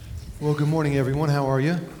Well, good morning, everyone. How are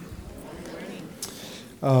you?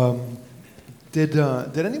 Did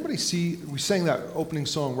anybody see? We sang that opening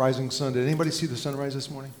song, "Rising Sun." Did anybody see the sunrise this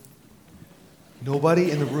morning? Nobody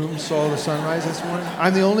in the room saw the sunrise this morning.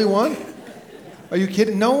 I'm the only one. Are you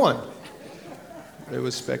kidding? No one. It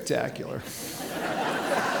was spectacular.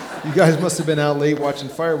 You guys must have been out late watching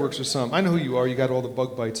fireworks or something. I know who you are. You got all the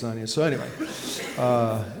bug bites on you. So anyway,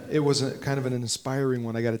 it was kind of an inspiring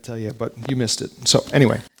one, I got to tell you, but you missed it. So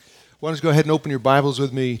anyway. Why don't you go ahead and open your Bibles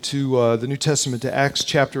with me to the New Testament, to Acts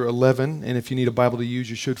chapter 11. And if you need a Bible to use,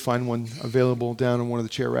 you should find one available down in one of the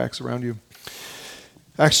chair racks around you.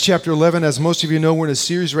 Acts chapter 11, as most of you know, we're in a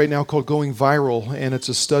series right now called Going Viral, and it's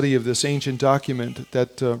a study of this ancient document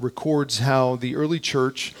that records how the early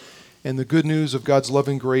church and the good news of God's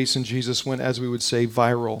loving grace in Jesus went, as we would say,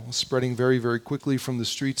 viral, spreading very, very quickly from the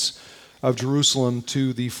streets of Jerusalem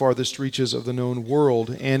to the farthest reaches of the known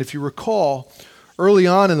world. And if you recall, early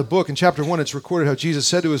on in the book, in chapter 1, it's recorded how Jesus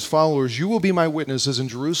said to his followers, "You will be my witnesses in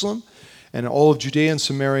Jerusalem and all of Judea and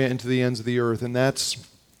Samaria and to the ends of the earth." And that's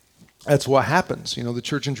what happens. You know, the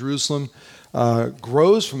church in Jerusalem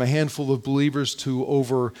grows from a handful of believers to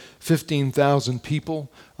over 15,000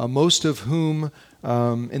 people, most of whom,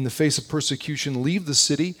 in the face of persecution, leave the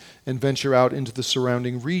city and venture out into the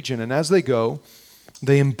surrounding region. And as they go,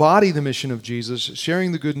 they embody the mission of Jesus,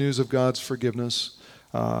 sharing the good news of God's forgiveness,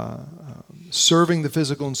 serving the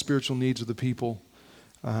physical and spiritual needs of the people,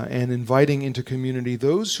 and inviting into community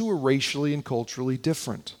those who are racially and culturally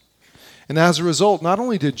different. And as a result, not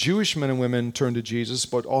only did Jewish men and women turn to Jesus,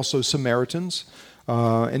 but also Samaritans.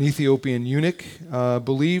 An Ethiopian eunuch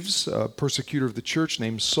believes, a persecutor of the church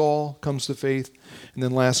named Saul comes to faith. And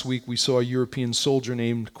then last week we saw a European soldier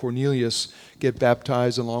named Cornelius get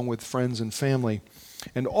baptized along with friends and family.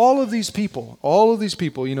 And all of these people,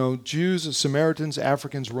 you know, Jews, Samaritans,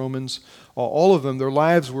 Africans, Romans, all of them, their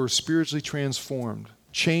lives were spiritually transformed,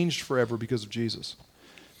 changed forever because of Jesus.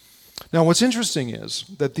 Now, what's interesting is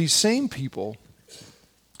that these same people,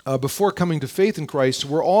 before coming to faith in Christ,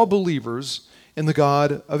 were all believers in the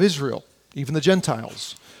God of Israel, even the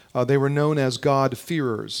Gentiles. They were known as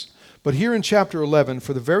God-fearers. But here in chapter 11,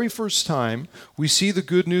 for the very first time, we see the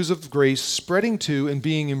good news of grace spreading to and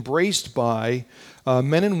being embraced by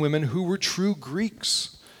men and women who were true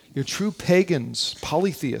Greeks, true pagans,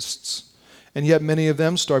 polytheists. And yet many of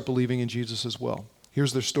them start believing in Jesus as well.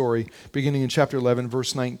 Here's their story, beginning in chapter 11,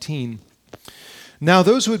 verse 19. "Now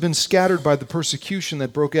those who had been scattered by the persecution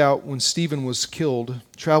that broke out when Stephen was killed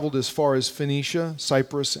traveled as far as Phoenicia,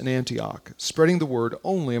 Cyprus, and Antioch, spreading the word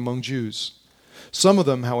only among Jews. Some of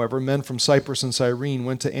them, however, men from Cyprus and Cyrene,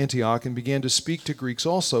 went to Antioch and began to speak to Greeks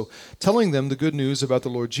also, telling them the good news about the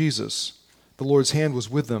Lord Jesus. The Lord's hand was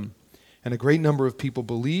with them, and a great number of people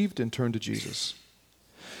believed and turned to Jesus.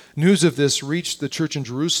 News of this reached the church in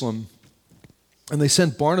Jerusalem, and they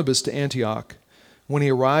sent Barnabas to Antioch. When he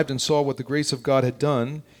arrived and saw what the grace of God had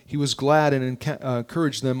done, he was glad and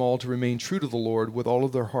encouraged them all to remain true to the Lord with all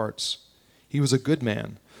of their hearts. He was a good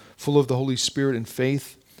man, full of the Holy Spirit and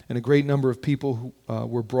faith, and a great number of people who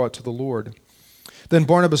were brought to the Lord. Then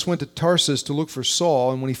Barnabas went to Tarsus to look for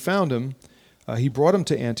Saul, and when he found him, he brought him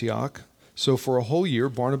to Antioch. So for a whole year,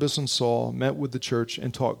 Barnabas and Saul met with the church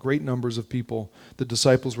and taught great numbers of people. The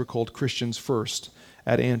disciples were called Christians first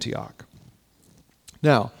at Antioch."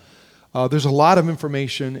 Now, there's a lot of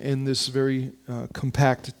information in this very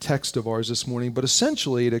compact text of ours this morning, but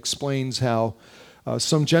essentially it explains how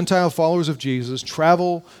some Gentile followers of Jesus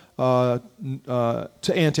travel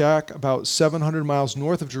to Antioch, about 700 miles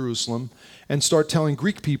north of Jerusalem, and start telling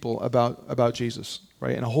Greek people about Jesus,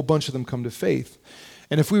 right? And a whole bunch of them come to faith.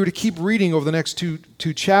 And if we were to keep reading over the next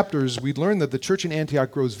two chapters, we'd learn that the church in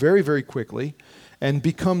Antioch grows very, very quickly and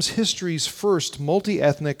becomes history's first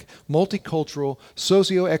multi-ethnic, multicultural,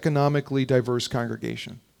 socioeconomically diverse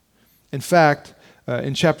congregation. In fact,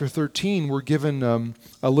 in chapter 13, we're given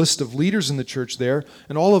a list of leaders in the church there,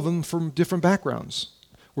 and all of them from different backgrounds.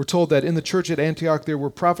 We're told that in the church at Antioch there were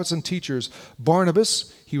prophets and teachers.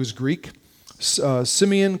 Barnabas, he was Greek.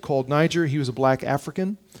 Simeon, called Niger, he was a black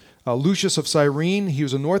African. Lucius of Cyrene, he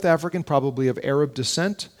was a North African, probably of Arab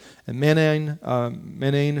descent. And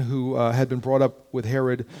Manaen, who had been brought up with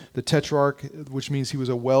Herod the Tetrarch, which means he was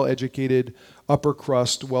a well-educated,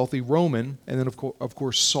 upper-crust, wealthy Roman. And then, of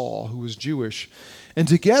course, Saul, who was Jewish. And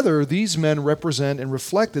together, these men represent and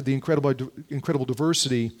reflected the incredible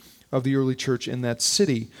diversity of the early church in that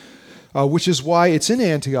city, which is why it's in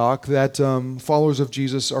Antioch that followers of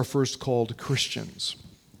Jesus are first called Christians.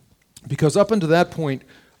 Because up until that point,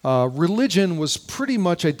 religion was pretty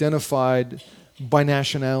much identified by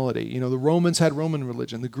nationality. You know, the Romans had Roman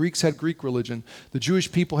religion, the Greeks had Greek religion, the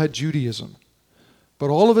Jewish people had Judaism. But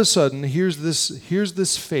all of a sudden, here's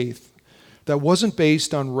this faith that wasn't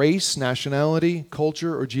based on race, nationality,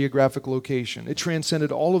 culture, or geographic location. It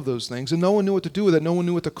transcended all of those things, and no one knew what to do with it. No one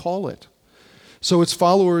knew what to call it. So its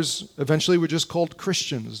followers eventually were just called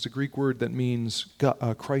Christians. It's a Greek word that means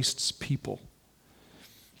Christ's people.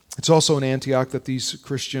 It's also in Antioch that these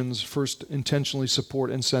Christians first intentionally support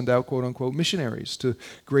and send out, quote unquote, missionaries to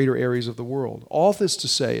greater areas of the world. All this to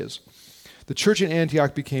say is, the church in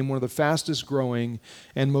Antioch became one of the fastest growing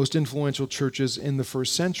and most influential churches in the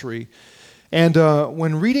first century. And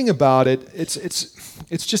when reading about it, it's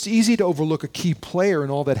just easy to overlook a key player in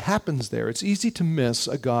all that happens there. It's easy to miss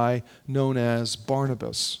a guy known as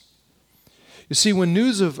Barnabas. You see, when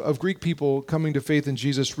news of Greek people coming to faith in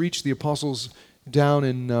Jesus reached the apostles down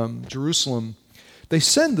in Jerusalem, they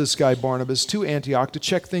send this guy Barnabas to Antioch to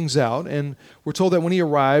check things out, and we're told that when he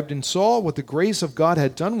arrived and saw what the grace of God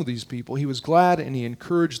had done with these people, he was glad and he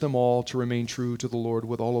encouraged them all to remain true to the Lord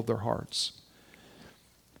with all of their hearts.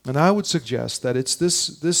 And I would suggest that it's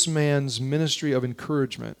this man's ministry of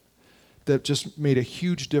encouragement that just made a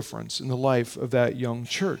huge difference in the life of that young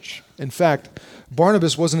church. In fact,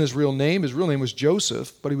 Barnabas wasn't his real name. His real name was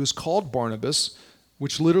Joseph, but he was called Barnabas,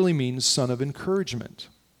 which literally means son of encouragement.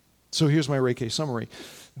 So here's my Reiki summary.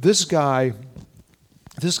 This guy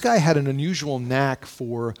had an unusual knack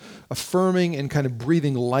for affirming and kind of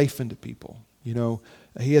breathing life into people. You know,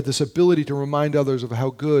 he had this ability to remind others of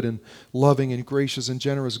how good and loving and gracious and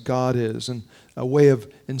generous God is, and a way of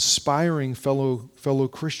inspiring fellow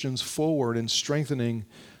Christians forward and strengthening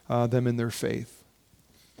them in their faith.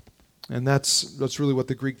 And that's really what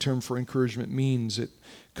the Greek term for encouragement means. It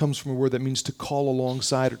comes from a word that means to call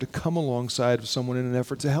alongside or to come alongside of someone in an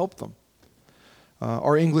effort to help them.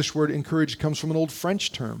 Our English word encourage comes from an old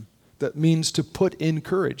French term that means to put in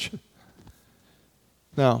courage.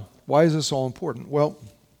 Now, why is this all important? Well,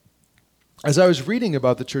 as I was reading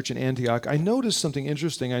about the church in Antioch, I noticed something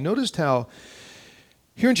interesting. I noticed how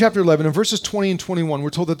here in chapter 11, in verses 20 and 21, we're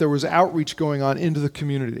told that there was outreach going on into the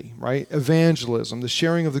community, right? Evangelism, the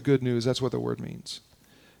sharing of the good news, that's what the word means.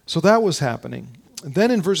 So that was happening.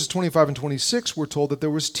 Then in verses 25 and 26, we're told that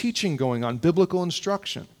there was teaching going on, biblical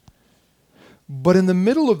instruction. But in the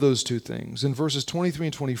middle of those two things, in verses 23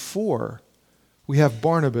 and 24, we have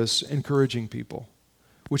Barnabas encouraging people,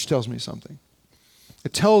 which tells me something.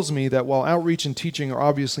 It tells me that while outreach and teaching are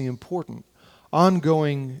obviously important,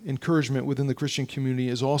 ongoing encouragement within the Christian community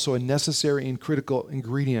is also a necessary and critical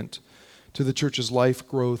ingredient to the church's life,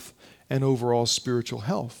 growth, and overall spiritual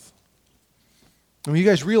health. I mean, you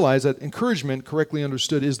guys realize that encouragement, correctly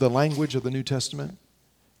understood, is the language of the New Testament?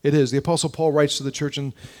 It is. The Apostle Paul writes to the church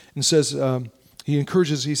and says,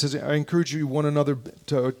 he says, I encourage you one another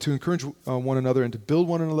to encourage one another and to build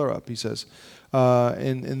one another up, he says.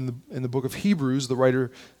 In the book of Hebrews, the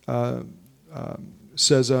writer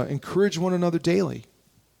says, encourage one another daily.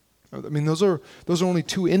 I mean, those are only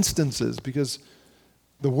two instances because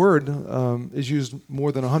the word is used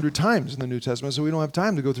more than 100 times in the New Testament, so we don't have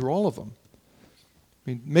time to go through all of them. I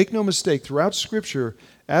mean, make no mistake, throughout Scripture,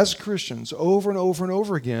 as Christians, over and over and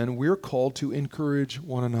over again, we're called to encourage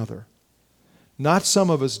one another. Not some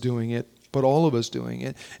of us doing it, but all of us doing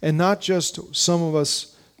it. And not just some of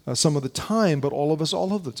us some of the time, but all of us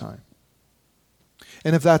all of the time.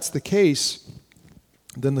 And if that's the case,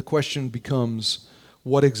 then the question becomes,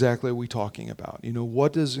 what exactly are we talking about? You know,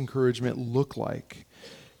 what does encouragement look like?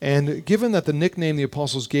 And given that the nickname the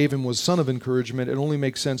apostles gave him was Son of Encouragement, it only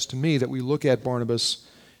makes sense to me that we look at Barnabas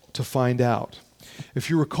to find out. If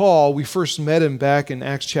you recall, we first met him back in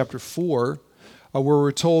Acts chapter 4, where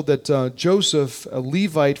we're told that Joseph, a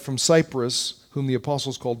Levite from Cyprus, whom the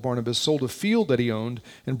apostles called Barnabas, sold a field that he owned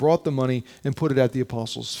and brought the money and put it at the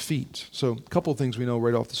apostles' feet. So a couple of things we know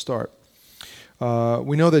right off the start.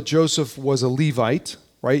 We know that Joseph was a Levite,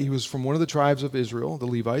 right? He was from one of the tribes of Israel, the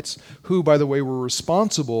Levites, who, by the way, were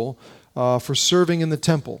responsible for serving in the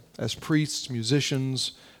temple as priests,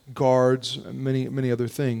 musicians, guards, many other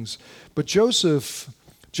things. But Joseph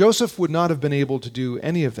would not have been able to do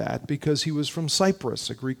any of that because he was from Cyprus,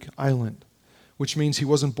 a Greek island, which means he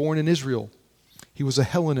wasn't born in Israel. He was a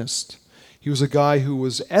Hellenist. He was a guy who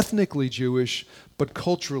was ethnically Jewish, but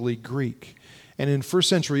culturally Greek. And in first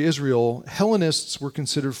century Israel, Hellenists were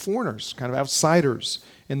considered foreigners, kind of outsiders,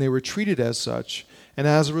 and they were treated as such. And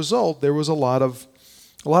as a result, there was a lot of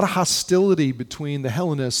hostility between the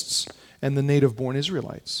Hellenists and the native-born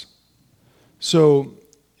Israelites. So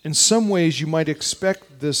in some ways, you might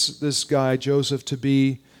expect this guy, Joseph, to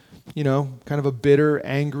be, kind of a bitter,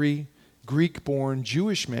 angry, Greek-born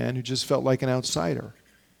Jewish man who just felt like an outsider.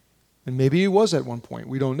 And maybe he was at one point.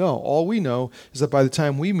 We don't know. All we know is that by the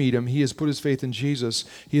time we meet him, he has put his faith in Jesus.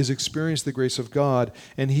 He has experienced the grace of God,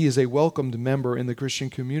 and he is a welcomed member in the Christian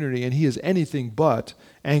community, and he is anything but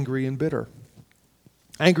angry and bitter.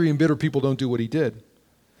 Angry and bitter people don't do what he did.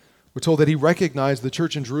 We're told that he recognized the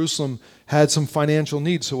church in Jerusalem had some financial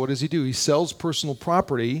needs, so what does he do? He sells personal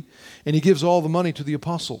property, and he gives all the money to the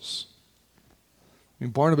apostles. I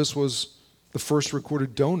mean, Barnabas was the first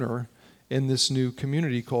recorded donor in this new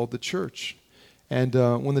community called the church. And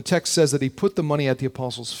when the text says that he put the money at the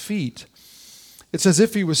apostles' feet, it's as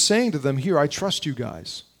if he was saying to them, here, I trust you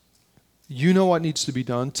guys. You know what needs to be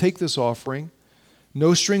done. Take this offering.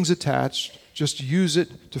 No strings attached. Just use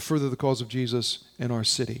it to further the cause of Jesus in our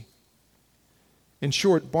city. In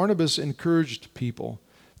short, Barnabas encouraged people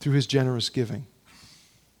through his generous giving.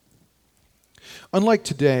 Unlike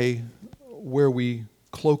today, where we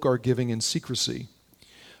cloak our giving in secrecy,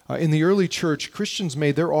 in the early church, Christians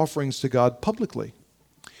made their offerings to God publicly.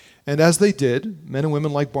 And as they did, men and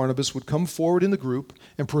women like Barnabas would come forward in the group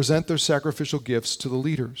and present their sacrificial gifts to the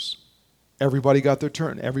leaders. Everybody got their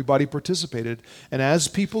turn. Everybody participated. And as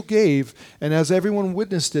people gave, and as everyone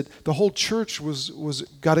witnessed it, the whole church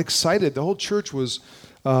got excited. The whole church was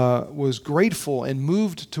grateful and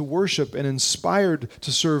moved to worship and inspired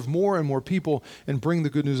to serve more and more people and bring the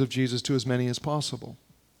good news of Jesus to as many as possible.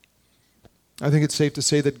 I think it's safe to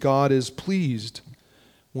say that God is pleased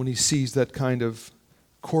when he sees that kind of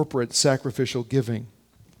corporate sacrificial giving.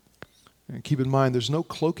 And keep in mind, there's no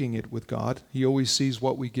cloaking it with God. He always sees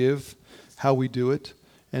what we give, how we do it,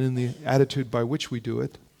 and in the attitude by which we do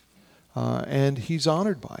it. And he's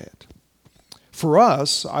honored by it. For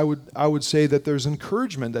us, I would say that there's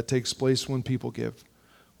encouragement that takes place when people give,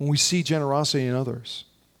 when we see generosity in others.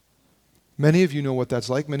 Many of you know what that's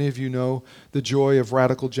like. Many of you know the joy of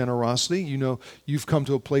radical generosity. You know you've come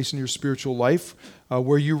to a place in your spiritual life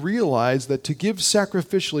where you realize that to give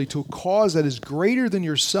sacrificially to a cause that is greater than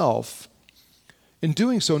yourself, in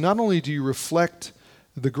doing so, not only do you reflect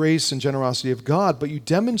the grace and generosity of God, but you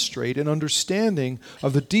demonstrate an understanding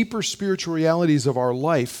of the deeper spiritual realities of our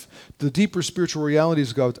life, the deeper spiritual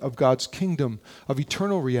realities of God's kingdom, of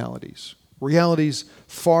eternal realities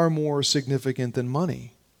far more significant than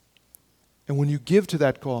money. And when you give to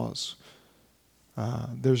that cause,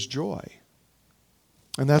 there's joy.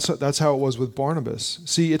 And that's how it was with Barnabas.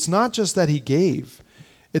 See, it's not just that he gave,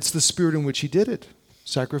 it's the spirit in which he did it,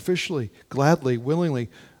 sacrificially, gladly, willingly,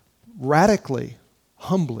 radically,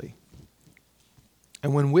 humbly.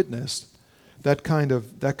 And when witnessed, that kind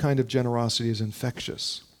of generosity is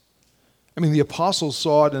infectious. I mean, the apostles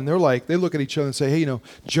saw it and they look at each other and say, hey,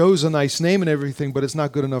 Joe's a nice name and everything, but it's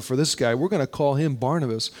not good enough for this guy. We're going to call him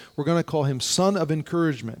Barnabas. We're going to call him son of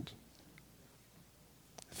encouragement.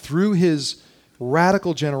 Through his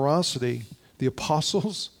radical generosity, the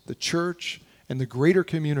apostles, the church, and the greater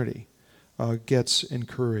community gets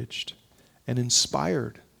encouraged and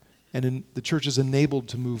inspired, and the church is enabled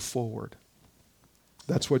to move forward.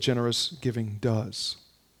 That's what generous giving does.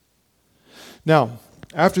 Now,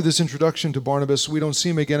 after this introduction to Barnabas, we don't see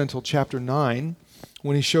him again until chapter 9,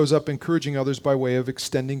 when he shows up encouraging others by way of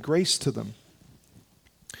extending grace to them.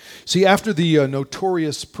 See, after the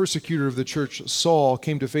notorious persecutor of the church, Saul,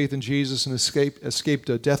 came to faith in Jesus and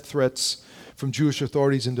escaped death threats from Jewish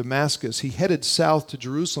authorities in Damascus, he headed south to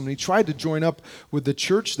Jerusalem, and he tried to join up with the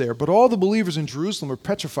church there. But all the believers in Jerusalem were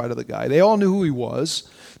petrified of the guy. They all knew who he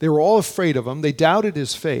was. They were all afraid of him. They doubted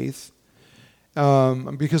his faith.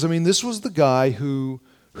 Because, this was the guy who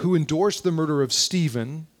endorsed the murder of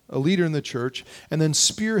Stephen, a leader in the church, and then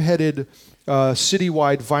spearheaded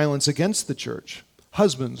citywide violence against the church.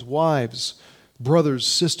 Husbands, wives, brothers,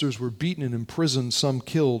 sisters were beaten and imprisoned, some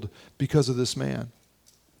killed because of this man.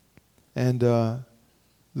 And the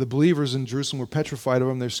believers in Jerusalem were petrified of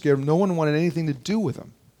him. They're scared. No one wanted anything to do with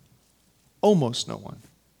him. Almost no one.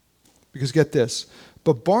 Because get this,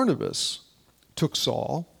 but Barnabas took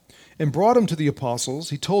Saul and brought him to the apostles.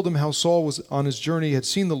 He told them how Saul was on his journey, had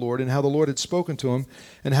seen the Lord, and how the Lord had spoken to him,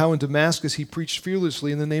 and how in Damascus he preached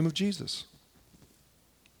fearlessly in the name of Jesus.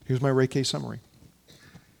 Here's my Ray K summary.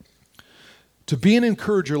 To be an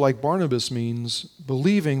encourager like Barnabas means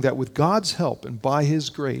believing that with God's help and by his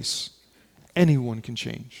grace, anyone can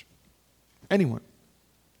change. Anyone.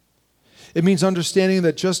 It means understanding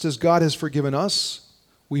that just as God has forgiven us,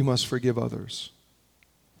 we must forgive others.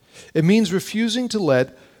 It means refusing to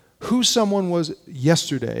let who someone was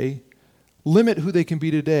yesterday limit who they can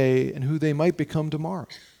be today and who they might become tomorrow.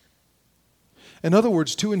 In other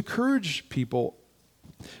words, to encourage people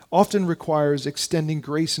often requires extending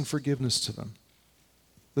grace and forgiveness to them.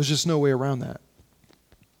 There's just no way around that.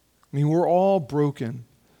 We're all broken,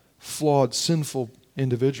 flawed, sinful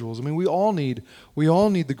individuals. I mean, we all need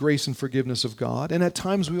the grace and forgiveness of God, and at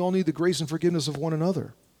times we all need the grace and forgiveness of one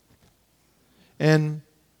another. And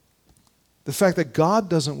the fact that God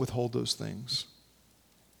doesn't withhold those things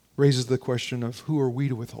raises the question of who are we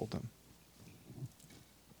to withhold them?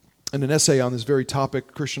 In an essay on this very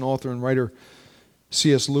topic, Christian author and writer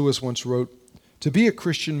C.S. Lewis once wrote, "To be a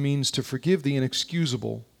Christian means to forgive the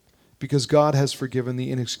inexcusable because God has forgiven the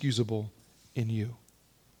inexcusable in you."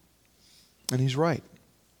 And he's right.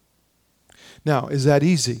 Now, is that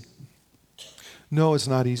easy? No, it's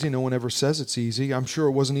not easy. No one ever says it's easy. I'm sure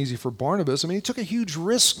it wasn't easy for Barnabas. I mean, he took a huge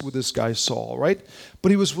risk with this guy Saul, right?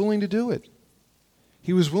 But he was willing to do it.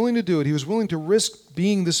 He was willing to do it. He was willing to risk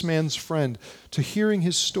being this man's friend, to hearing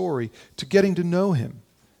his story, to getting to know him,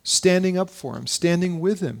 standing up for him, standing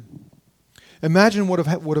with him. Imagine what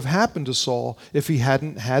would have happened to Saul if he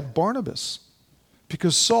hadn't had Barnabas.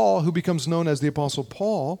 Because Saul, who becomes known as the Apostle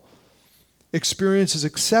Paul, experiences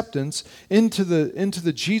acceptance into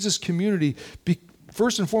the Jesus community,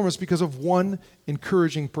 first and foremost because of one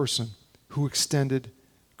encouraging person who extended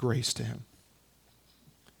grace to him.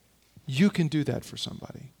 You can do that for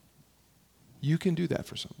somebody. You can do that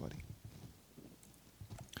for somebody.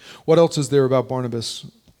 What else is there about Barnabas?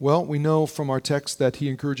 Well, we know from our text that he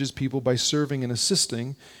encourages people by serving and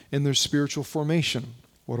assisting in their spiritual formation.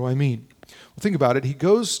 What do I mean? Well, think about it. He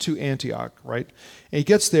goes to Antioch, right? And he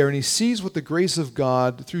gets there and he sees what the grace of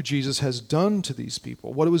God through Jesus has done to these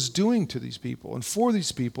people, what it was doing to these people and for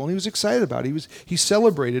these people. And he was excited about it. He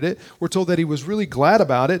celebrated it. We're told that he was really glad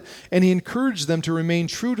about it. And he encouraged them to remain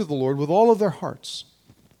true to the Lord with all of their hearts.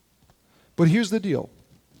 But here's the deal.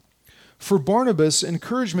 For Barnabas,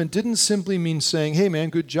 encouragement didn't simply mean saying, "Hey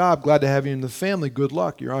man, good job, glad to have you in the family, good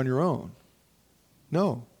luck, you're on your own."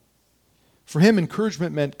 No. For him,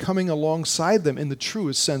 encouragement meant coming alongside them in the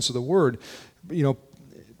truest sense of the word,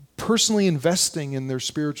 personally investing in their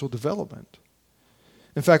spiritual development.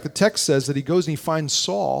 In fact, the text says that he goes and he finds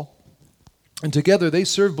Saul, and together they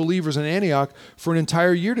serve believers in Antioch for an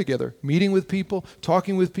entire year together, meeting with people,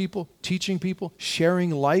 talking with people, teaching people,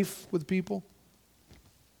 sharing life with people.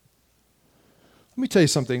 Let me tell you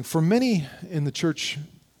something. For many in the church,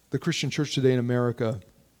 the Christian church today in America,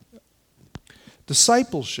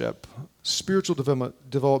 discipleship, spiritual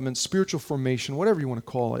development, spiritual formation, whatever you want to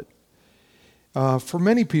call it, for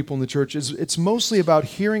many people in the church, it's mostly about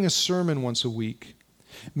hearing a sermon once a week,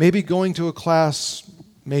 maybe going to a class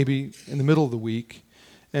maybe in the middle of the week,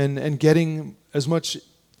 and getting as much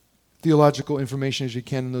theological information as you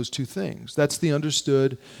can in those two things. That's the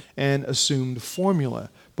understood and assumed formula.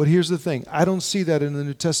 But here's the thing. I don't see that in the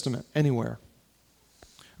New Testament anywhere.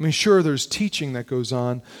 I mean, sure, there's teaching that goes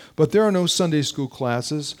on, but there are no Sunday school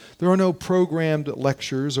classes. There are no programmed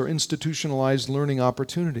lectures or institutionalized learning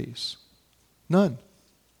opportunities. None.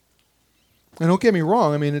 And don't get me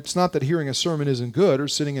wrong. I mean, it's not that hearing a sermon isn't good or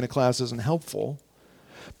sitting in a class isn't helpful.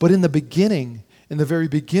 But in the very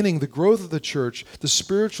beginning, the growth of the church, the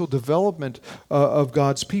spiritual development of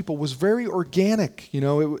God's people was very organic.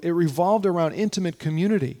 It revolved around intimate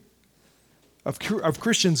community of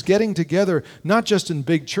Christians getting together, not just in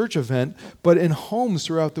big church event, but in homes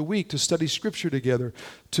throughout the week to study Scripture together,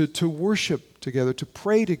 to worship together, to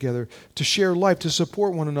pray together, to share life, to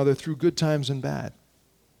support one another through good times and bad.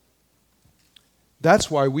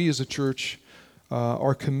 That's why we as a church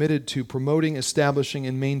are committed to promoting, establishing,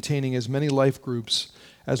 and maintaining as many life groups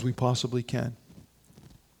as we possibly can.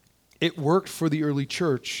 It worked for the early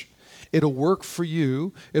church. It'll work for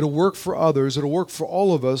you. It'll work for others. It'll work for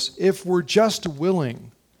all of us if we're just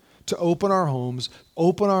willing to open our homes,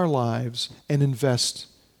 open our lives, and invest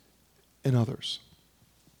in others.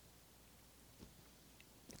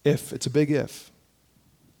 If. It's a big if.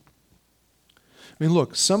 I mean,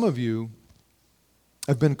 look, some of you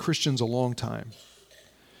have been Christians a long time.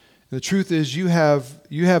 And the truth is you have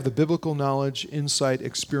the biblical knowledge, insight,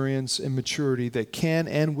 experience, and maturity that can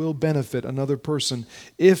and will benefit another person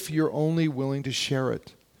if you're only willing to share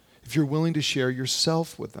it. If you're willing to share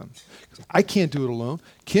yourself with them. I can't do it alone.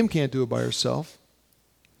 Kim can't do it by herself.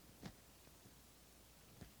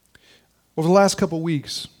 Over the last couple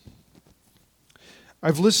weeks,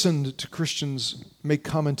 I've listened to Christians make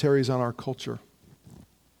commentaries on our culture.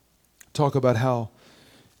 Talk about how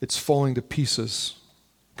it's falling to pieces,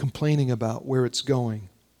 complaining about where it's going,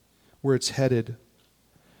 where it's headed.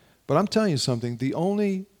 But I'm telling you something, the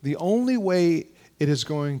only way it is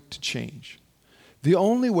going to change, the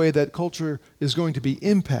only way that culture is going to be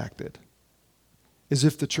impacted is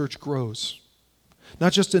if the church grows.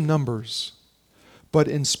 Not just in numbers, but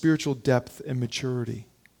in spiritual depth and maturity.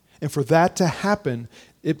 And for that to happen,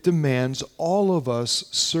 it demands all of us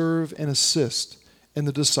serve and assist in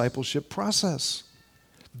the discipleship process.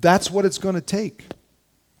 That's what it's going to take.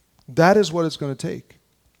 That is what it's going to take.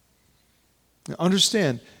 Now,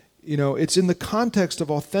 understand, it's in the context of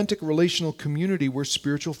authentic relational community where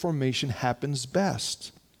spiritual formation happens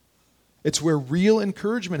best. It's where real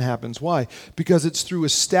encouragement happens. Why? Because it's through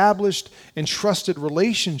established and trusted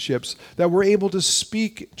relationships that we're able to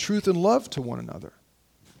speak truth and love to one another.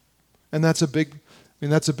 And that's a big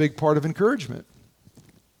part of encouragement.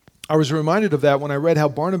 I was reminded of that when I read how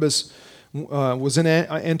Barnabas was in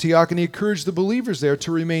Antioch, and he encouraged the believers there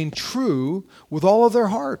to remain true with all of their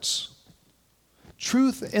hearts.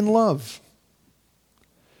 Truth and love.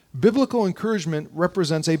 Biblical encouragement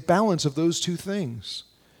represents a balance of those two things.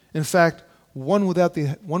 In fact, one without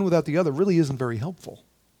the other really isn't very helpful.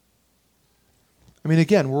 I mean,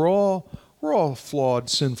 again, we're all flawed,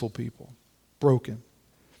 sinful people, broken.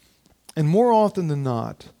 And more often than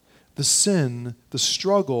not, the sin, the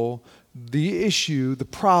struggle, the issue, the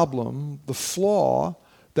problem, the flaw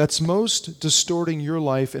that's most distorting your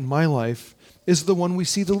life and my life is the one we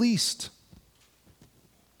see the least.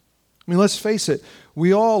 I mean, let's face it,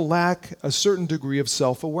 we all lack a certain degree of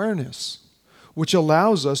self-awareness, which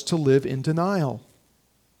allows us to live in denial.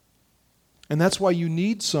 And that's why you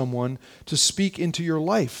need someone to speak into your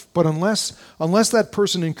life. But unless that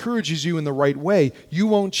person encourages you in the right way, you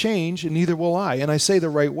won't change, and neither will I. And I say the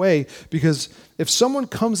right way because if someone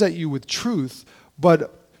comes at you with truth,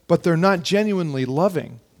 but they're not genuinely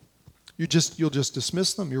loving, you'll just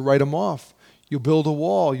dismiss them. You'll write them off. You'll build a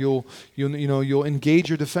wall. You'll engage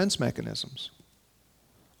your defense mechanisms.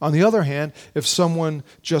 On the other hand, if someone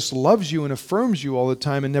just loves you and affirms you all the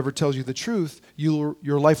time and never tells you the truth, your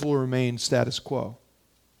life will remain status quo.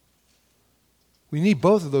 We need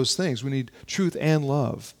both of those things. We need truth and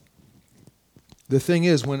love. The thing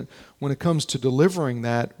is, when it comes to delivering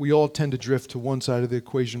that, we all tend to drift to one side of the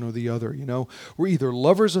equation or the other. We're either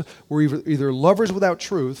lovers without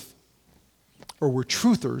truth, or we're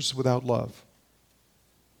truthers without love.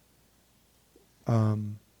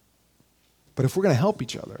 But if we're going to help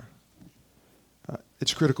each other,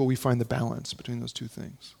 it's critical we find the balance between those two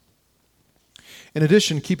things. In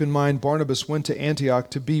addition, keep in mind, Barnabas went to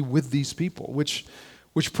Antioch to be with these people, which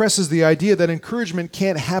presses the idea that encouragement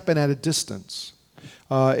can't happen at a distance.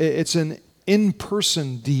 It's an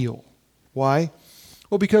in-person deal. Why?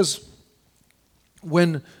 Well, because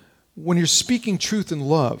when you're speaking truth in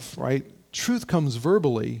love, right, truth comes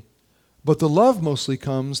verbally, but the love mostly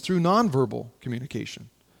comes through nonverbal communication.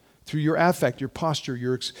 Through your affect, your posture,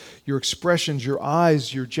 your expressions, your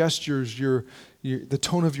eyes, your gestures, the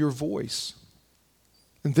tone of your voice.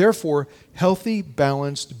 And therefore, healthy,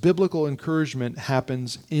 balanced, biblical encouragement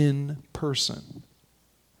happens in person.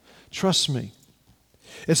 Trust me.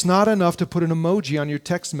 It's not enough to put an emoji on your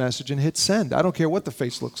text message and hit send. I don't care what the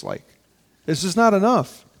face looks like. It's just not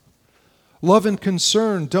enough. Love and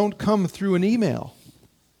concern don't come through an email.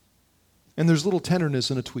 And there's little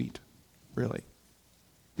tenderness in a tweet, really.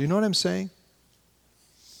 Do you know what I'm saying?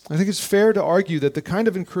 I think it's fair to argue that the kind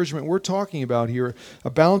of encouragement we're talking about here, a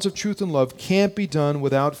balance of truth and love, can't be done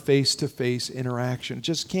without face-to-face interaction. It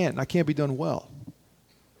just can't, and it can't be done well.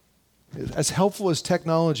 As helpful as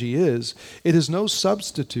technology is, it is no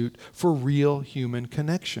substitute for real human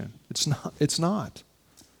connection. It's not.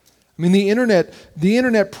 I mean, the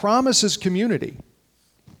internet promises community,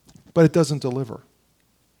 but it doesn't deliver.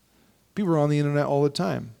 People are on the internet all the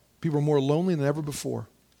time. People are more lonely than ever before.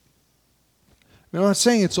 I'm not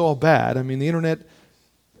saying it's all bad. I mean, the internet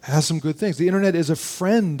has some good things. The internet is a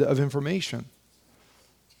friend of information,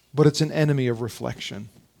 but it's an enemy of reflection.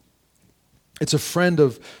 It's a friend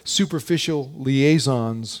of superficial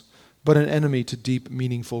liaisons, but an enemy to deep,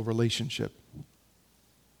 meaningful relationship.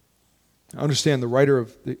 I understand the writer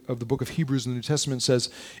of the book of Hebrews in the New Testament says,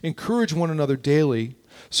 "Encourage one another daily,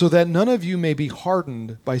 so that none of you may be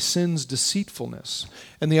hardened by sin's deceitfulness."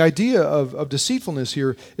 And the idea of deceitfulness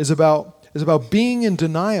here is about being in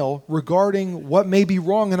denial regarding what may be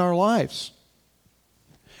wrong in our lives.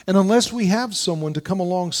 And unless we have someone to come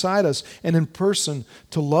alongside us and in person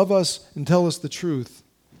to love us and tell us the truth,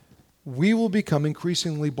 we will become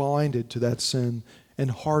increasingly blinded to that sin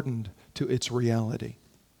and hardened to its reality.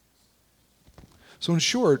 So in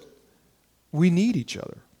short, we need each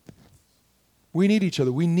other. We need each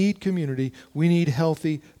other. We need community. We need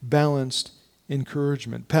healthy, balanced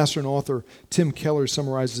encouragement. Pastor and author Tim Keller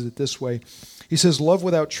summarizes it this way. He says, "Love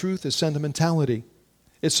without truth is sentimentality.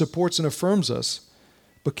 It supports and affirms us,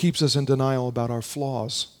 but keeps us in denial about our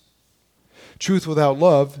flaws. Truth without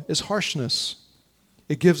love is harshness.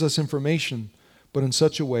 It gives us information, but in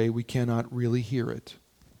such a way we cannot really hear it."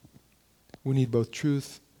 We need both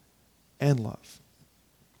truth and love.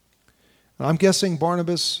 And I'm guessing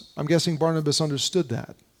Barnabas understood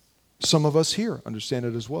that. Some of us here understand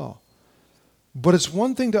it as well. But it's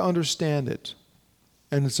one thing to understand it,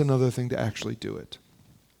 and it's another thing to actually do it.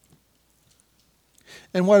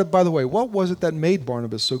 And by the way, what was it that made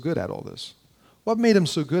Barnabas so good at all this? What made him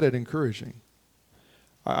so good at encouraging?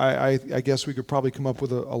 I guess we could probably come up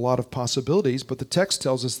with a lot of possibilities, but the text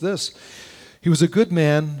tells us this. He was a good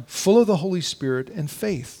man, full of the Holy Spirit and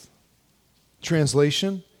faith.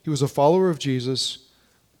 Translation, he was a follower of Jesus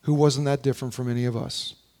who wasn't that different from any of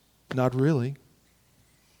us. Not really.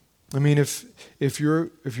 I mean, if you're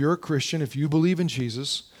a Christian, if you believe in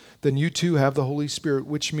Jesus, then you too have the Holy Spirit,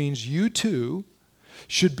 which means you too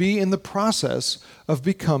should be in the process of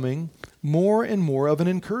becoming more and more of an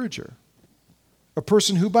encourager. A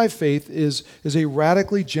person who by faith is a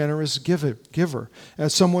radically generous giver,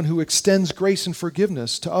 as someone who extends grace and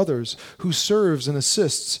forgiveness to others, who serves and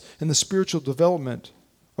assists in the spiritual development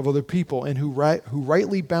of other people, and who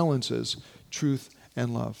rightly balances truth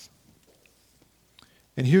and love.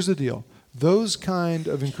 And here's the deal. Those kind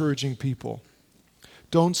of encouraging people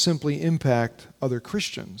don't simply impact other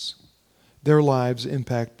Christians. Their lives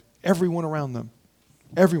impact everyone around them.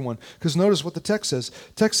 Everyone. Because notice what the text says.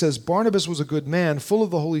 The text says, Barnabas was a good man, full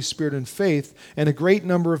of the Holy Spirit and faith, and a great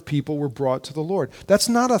number of people were brought to the Lord. That's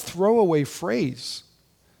not a throwaway phrase.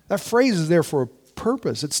 That phrase is there for a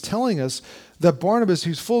purpose. It's telling us that Barnabas,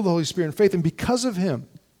 who's full of the Holy Spirit and faith, and because of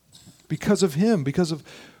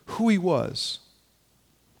who he was,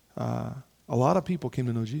 a lot of people came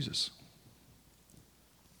to know Jesus.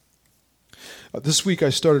 This week I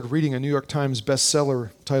started reading a New York Times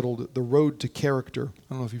bestseller titled The Road to Character. I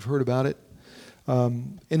don't know if you've heard about it.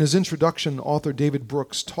 In his introduction, author David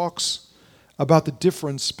Brooks talks about the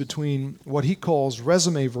difference between what he calls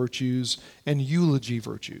resume virtues and eulogy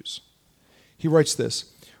virtues. He writes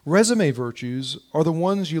this, resume virtues are the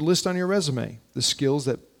ones you list on your resume, the skills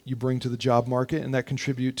that you bring to the job market and that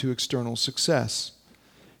contribute to external success.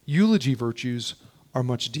 Eulogy virtues are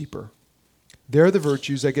much deeper. They're the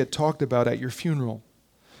virtues that get talked about at your funeral,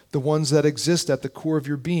 the ones that exist at the core of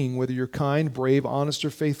your being, whether you're kind, brave, honest, or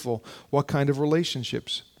faithful, what kind of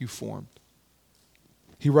relationships you formed.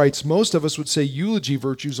 He writes, most of us would say eulogy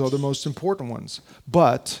virtues are the most important ones,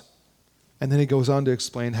 but, and then he goes on to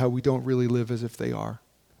explain how we don't really live as if they are.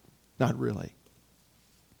 Not really.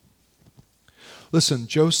 Listen,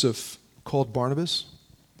 Joseph, called Barnabas,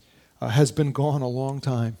 has been gone a long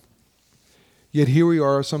time. Yet here we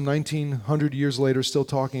are, some 1,900 years later, still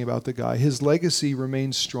talking about the guy. His legacy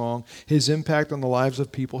remains strong. His impact on the lives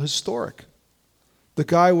of people, historic. The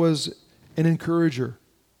guy was an encourager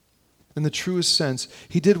in the truest sense.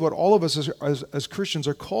 He did what all of us as Christians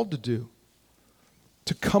are called to do,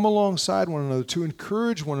 to come alongside one another, to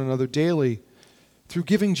encourage one another daily through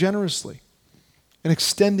giving generously and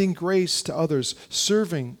extending grace to others,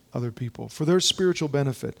 serving other people for their spiritual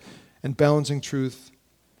benefit, and balancing truth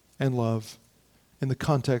and love in the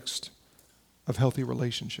context of healthy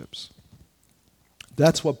relationships.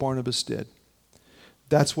 That's what Barnabas did.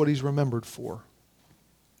 That's what he's remembered for.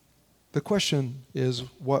 The question is,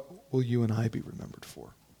 what will you and I be remembered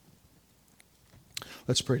for?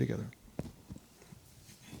 Let's pray together.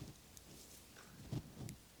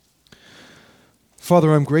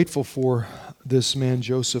 Father, I'm grateful for this man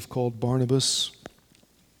Joseph called Barnabas.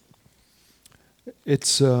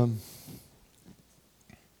 It's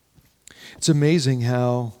amazing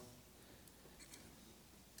how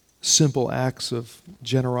simple acts of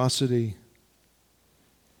generosity,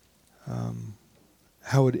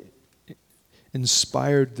 how it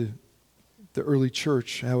inspired the early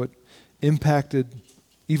church, how it impacted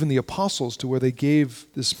even the apostles to where they gave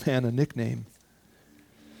this man a nickname.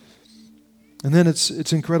 And then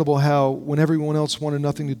it's incredible how when everyone else wanted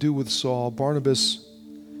nothing to do with Saul, Barnabas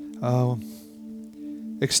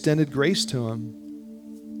extended grace to him.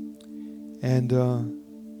 And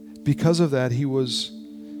because of that,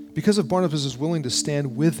 because of Barnabas' willing to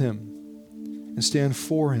stand with him and stand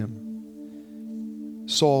for him,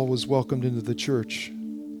 Saul was welcomed into the church,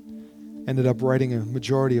 ended up writing a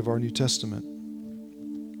majority of our New Testament.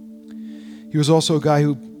 He was also a guy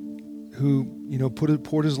who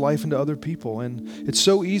poured his life into other people. And it's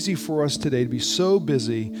so easy for us today to be so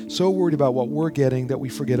busy, so worried about what we're getting that we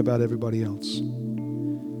forget about everybody else.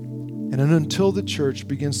 And until the church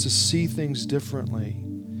begins to see things differently,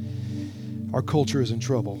 our culture is in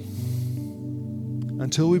trouble.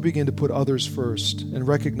 Until we begin to put others first and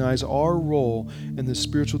recognize our role in the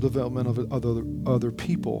spiritual development of other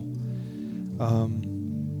people,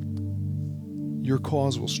 your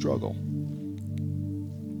cause will struggle.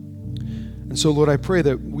 And so, Lord, I pray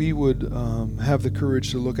that we would have the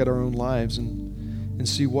courage to look at our own lives and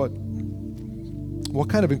see what What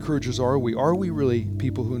kind of encouragers are we? Are we really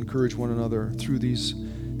people who encourage one another through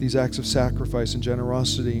these acts of sacrifice and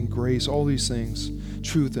generosity and grace, all these things,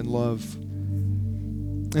 truth and love?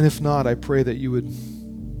 And if not, I pray that you would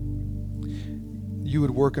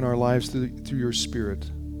work in our lives through your Spirit,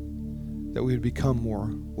 that we would become more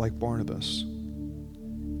like Barnabas.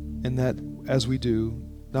 And that as we do,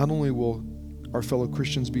 not only will our fellow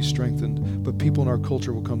Christians be strengthened, but people in our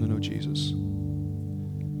culture will come to know Jesus.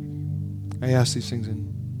 I ask these things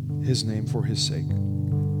in his name, for his sake.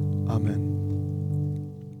 Amen.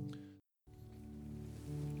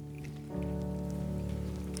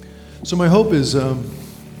 So my hope is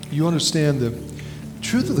you understand the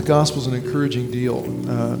truth of the gospel is an encouraging deal.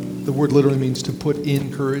 The word literally means to put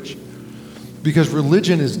in courage, because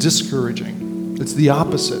religion is discouraging. It's the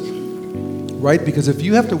opposite, right? Because if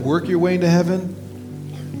you have to work your way into heaven,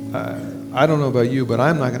 I don't know about you, but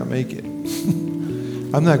I'm not going to make it.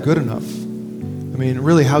 I'm not good enough. I mean,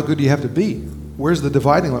 really, how good do you have to be? Where's the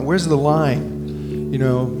dividing line? Where's the line? You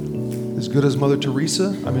know, as good as Mother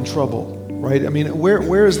Teresa, I'm in trouble, right? I mean,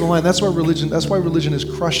 where is the line? That's why religion is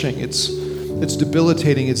crushing. It's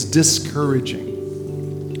debilitating. It's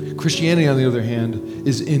discouraging. Christianity, on the other hand,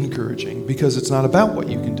 is encouraging, because it's not about what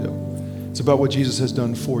you can do. It's about what Jesus has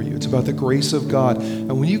done for you. It's about the grace of God.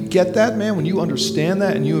 And when you get that, man, when you understand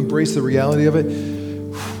that and you embrace the reality of it,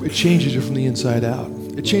 it changes you from the inside out.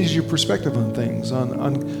 It changes your perspective on things,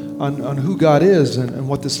 on who God is and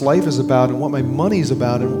what this life is about and what my money is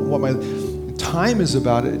about and what my time is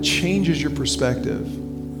about. It changes your perspective.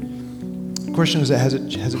 The question is, has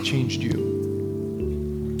it changed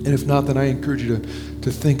you? And if not, then I encourage you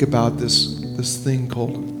to think about this thing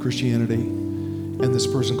called Christianity and this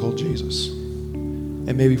person called Jesus.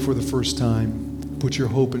 And maybe for the first time, put your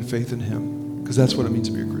hope and faith in him, because that's what it means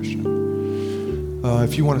to be a Christian.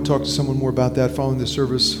 If you want to talk to someone more about that following the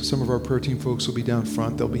service, some of our prayer team folks will be down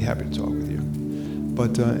front. They'll be happy to talk with you.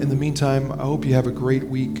 But in the meantime, I hope you have a great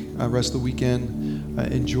week, rest of the weekend.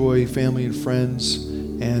 Enjoy family and friends,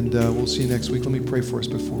 and we'll see you next week. Let me pray for us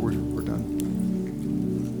before we're done.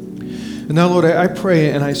 And now, Lord, I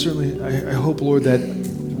pray, and I hope, Lord, that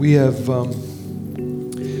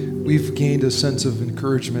we've gained a sense of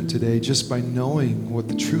encouragement today just by knowing what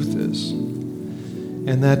the truth is.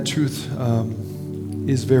 And that truth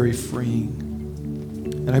is very freeing.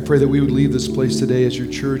 And I pray that we would leave this place today as your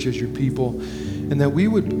church, as your people, and that we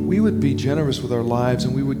would be generous with our lives,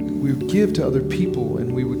 and we would give to other people,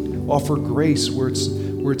 and we would offer grace where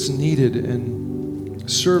it's needed, and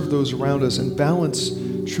serve those around us, and balance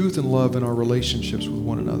truth and love in our relationships with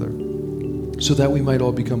one another, so that we might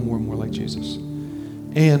all become more and more like Jesus,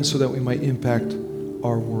 and so that we might impact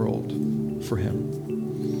our world for him.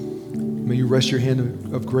 May you rest your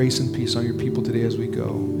hand of grace and peace on your people today as we go.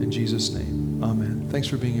 In Jesus' name, amen. Thanks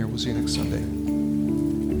for being here. We'll see you next Sunday.